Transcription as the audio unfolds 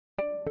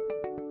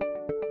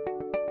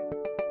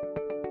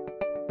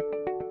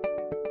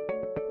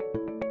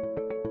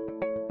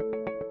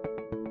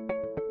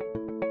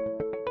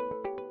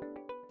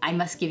I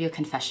must give you a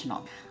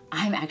confessional.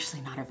 I'm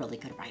actually not a really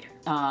good writer.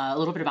 A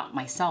little bit about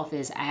myself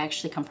is I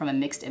actually come from a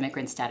mixed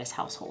immigrant status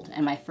household,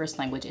 and my first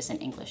language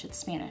isn't English, it's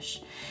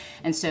Spanish.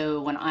 And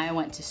so when I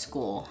went to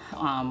school,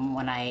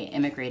 when I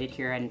immigrated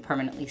here and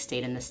permanently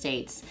stayed in the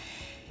States,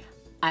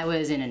 I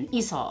was in an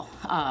ESOL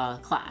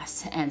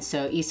class, and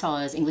so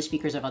ESOL is English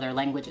Speakers of Other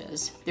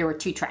Languages. There were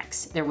 2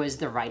 tracks. There was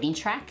the writing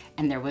track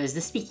and there was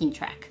the speaking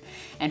track.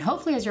 And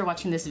hopefully as you're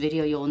watching this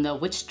video, you'll know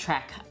which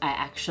track I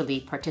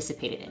actually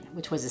participated in,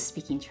 which was the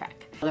speaking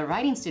track. The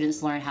writing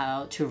students learn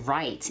how to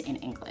write in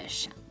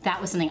English. That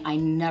was something I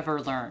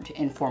never learned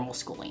in formal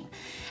schooling.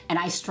 And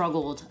I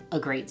struggled a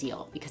great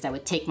deal because I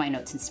would take my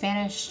notes in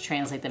Spanish,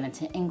 translate them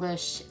into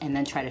English, and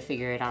then try to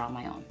figure it out on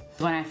my own.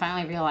 When I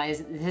finally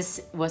realized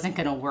this wasn't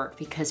gonna work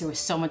because there was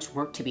so much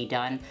work to be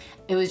done,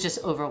 it was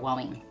just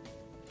overwhelming.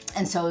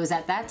 And so it was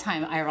at that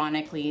time,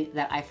 ironically,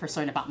 that I first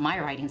learned about my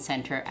writing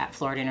center at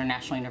Florida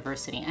International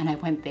University. And I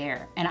went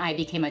there and I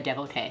became a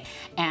devotee.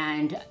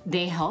 And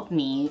they helped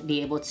me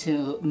be able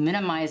to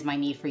minimize my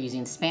need for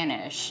using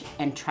Spanish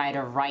and try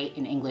to write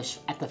in English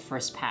at the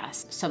first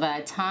pass. So by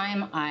the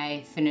time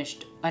I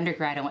finished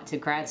undergrad and went to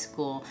grad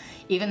school,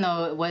 even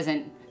though it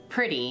wasn't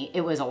pretty,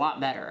 it was a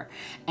lot better.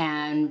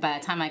 And by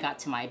the time I got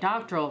to my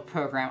doctoral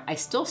program, I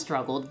still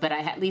struggled, but I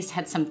at least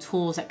had some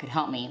tools that could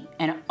help me.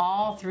 And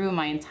all through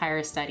my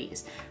entire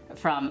studies,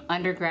 from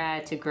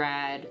undergrad to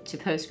grad to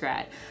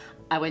postgrad,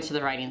 I went to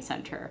the Writing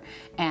Center.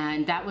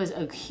 And that was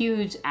a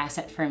huge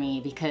asset for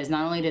me because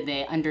not only did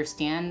they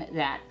understand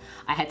that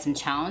I had some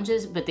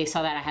challenges, but they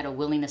saw that I had a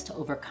willingness to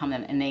overcome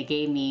them. And they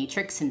gave me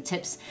tricks and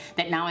tips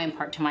that now I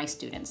impart to my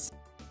students.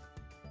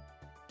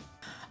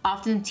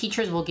 Often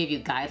teachers will give you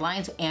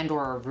guidelines and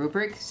or a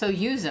rubric, so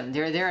use them.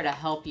 They're there to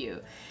help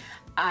you.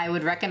 I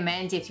would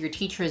recommend, if your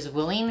teacher is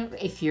willing,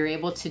 if you're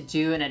able to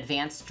do an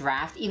advanced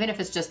draft, even if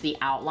it's just the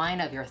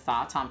outline of your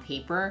thoughts on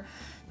paper,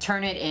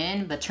 turn it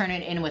in, but turn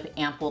it in with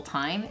ample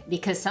time,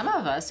 because some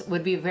of us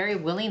would be very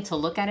willing to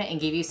look at it and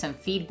give you some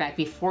feedback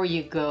before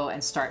you go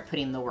and start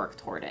putting the work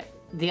toward it.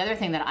 The other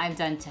thing that I've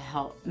done to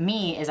help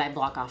me is I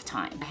block off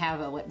time. I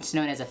have what's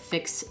known as a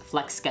fixed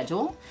flex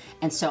schedule,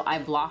 and so I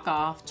block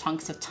off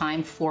chunks of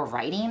time for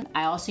writing.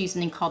 I also use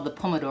something called the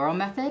Pomodoro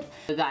method.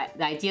 The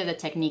idea of the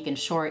technique in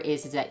short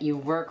is that you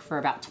work for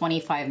about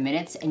 25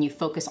 minutes and you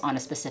focus on a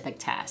specific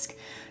task.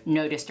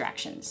 No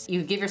distractions.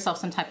 You give yourself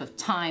some type of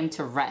time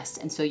to rest,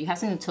 and so you have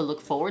something to look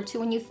forward to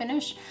when you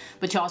finish,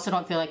 but you also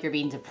don't feel like you're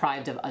being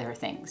deprived of other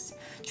things.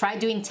 Try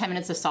doing 10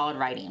 minutes of solid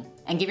writing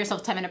and give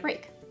yourself a 10-minute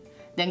break.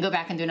 Then go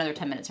back and do another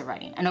 10 minutes of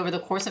writing. And over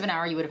the course of an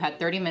hour, you would have had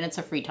 30 minutes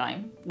of free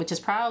time, which is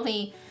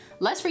probably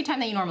less free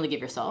time than you normally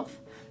give yourself,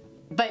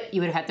 but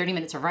you would have had 30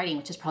 minutes of writing,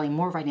 which is probably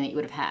more writing that you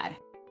would have had.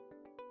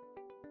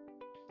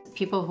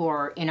 People who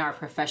are in our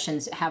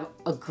professions have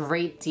a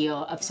great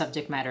deal of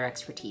subject matter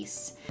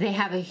expertise. They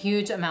have a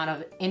huge amount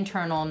of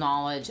internal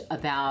knowledge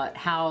about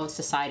how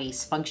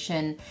societies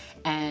function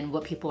and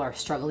what people are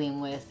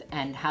struggling with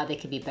and how they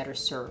could be better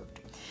served.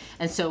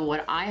 And so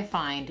what I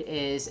find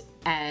is,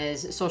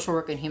 as social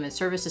work and human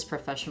services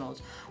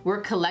professionals, we're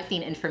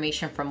collecting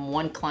information from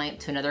one client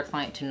to another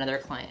client to another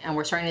client, and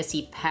we're starting to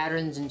see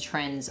patterns and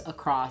trends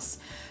across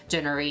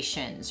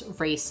generations,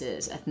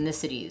 races,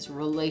 ethnicities,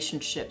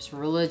 relationships,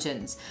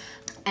 religions.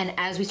 And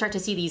as we start to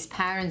see these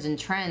patterns and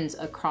trends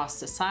across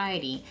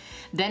society,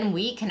 then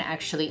we can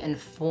actually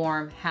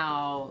inform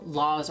how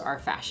laws are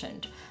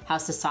fashioned, how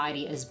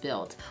society is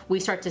built. We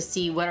start to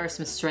see what are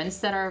some strengths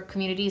that our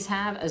communities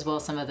have, as well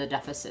as some of the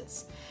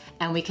deficits.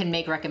 And we can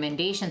make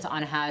recommendations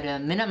on how to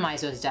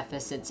minimize those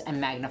deficits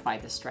and magnify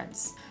the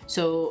strengths.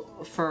 So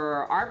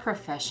for our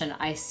profession,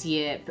 I see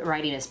it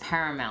writing as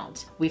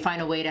paramount. We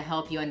find a way to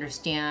help you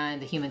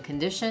understand the human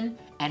condition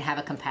and have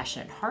a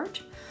compassionate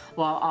heart,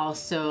 while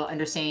also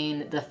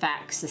understanding the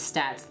facts, the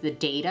stats, the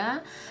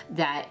data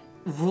that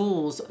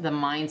rules the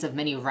minds of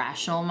many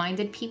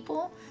rational-minded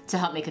people to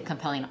help make a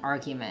compelling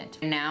argument.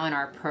 Now in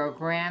our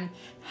program,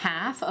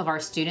 half of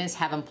our students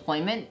have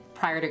employment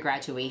prior to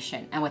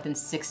graduation, and within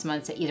 6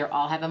 months they either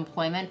all have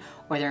employment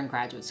or they're in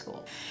graduate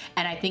school.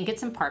 And I think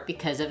it's in part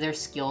because of their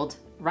skilled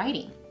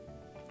writing,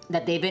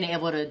 that they've been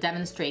able to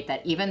demonstrate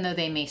that even though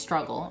they may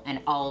struggle, and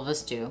all of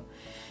us do,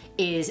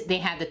 is they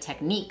have the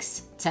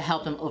techniques to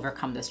help them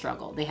overcome the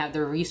struggle. They have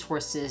the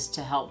resources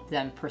to help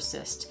them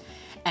persist.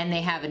 And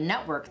they have a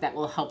network that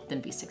will help them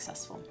be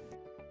successful.